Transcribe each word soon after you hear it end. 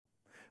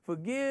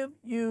forgive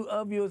you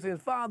of your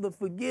sins. Father,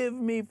 forgive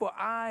me, for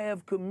I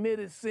have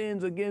committed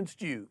sins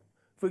against you.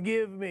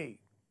 Forgive me.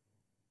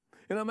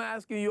 And I'm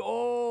asking you,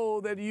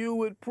 that you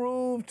would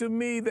prove to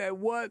me that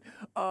what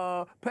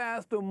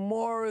Pastor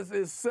Morris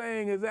is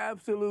saying is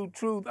absolute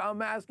truth.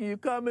 I'm asking you,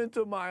 come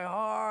into my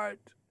heart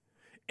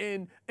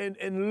and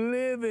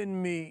live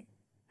in me.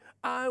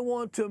 I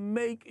want to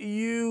make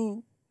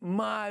you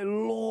my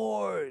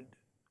Lord.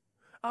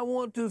 I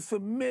want to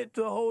submit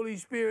to Holy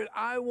Spirit.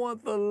 I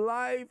want the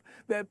life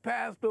that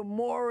Pastor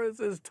Morris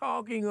is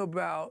talking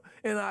about,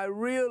 and I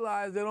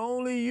realize that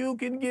only you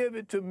can give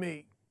it to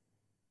me.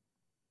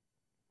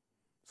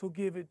 So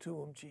give it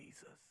to him,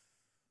 Jesus.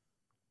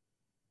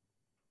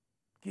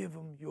 Give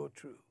him your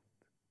truth.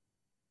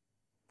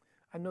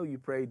 I know you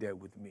prayed that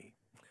with me,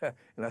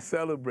 and I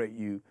celebrate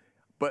you,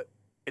 but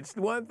it's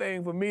one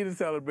thing for me to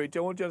celebrate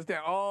you. I want you to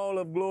understand all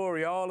of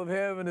glory, all of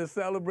heaven is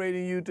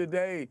celebrating you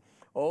today.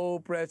 Oh,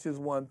 precious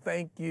one,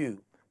 thank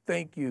you.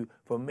 Thank you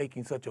for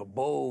making such a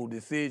bold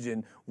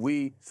decision.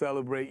 We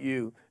celebrate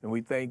you, and we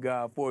thank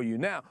God for you.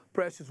 Now,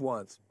 precious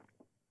ones,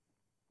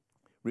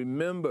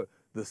 remember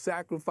the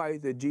sacrifice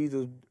that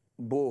Jesus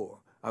bore,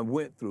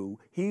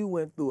 he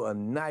went through a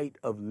night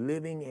of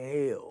living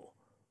hell.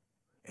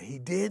 And he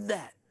did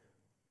that,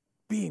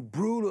 being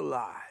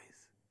brutalized,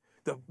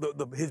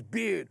 his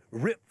beard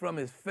ripped from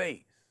his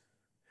face,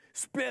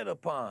 spit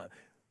upon,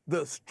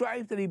 the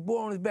stripes that he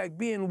bore on his back,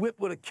 being whipped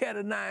with a cat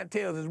of nine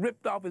tails, is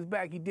ripped off his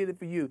back. He did it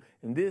for you.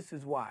 And this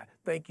is why.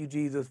 Thank you,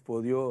 Jesus,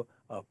 for your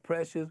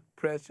precious,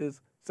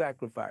 precious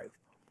sacrifice.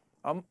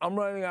 I'm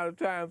running out of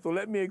time, so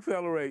let me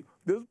accelerate.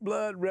 This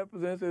blood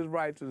represents his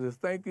righteousness.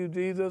 Thank you,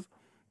 Jesus.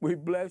 We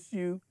bless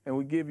you, and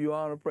we give you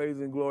honor, praise,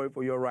 and glory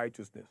for your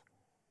righteousness.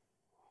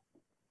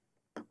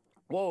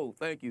 Whoa,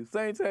 thank you.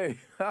 Saints, hey,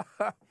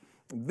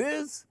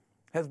 this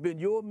has been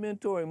your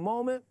mentoring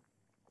moment.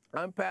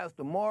 I'm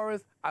Pastor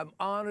Morris. I'm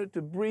honored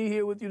to be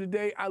here with you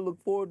today. I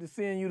look forward to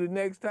seeing you the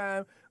next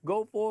time.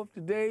 Go forth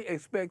today.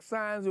 Expect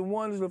signs and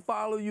wonders to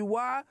follow you.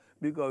 Why?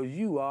 Because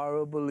you are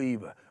a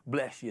believer.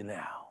 Bless you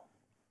now.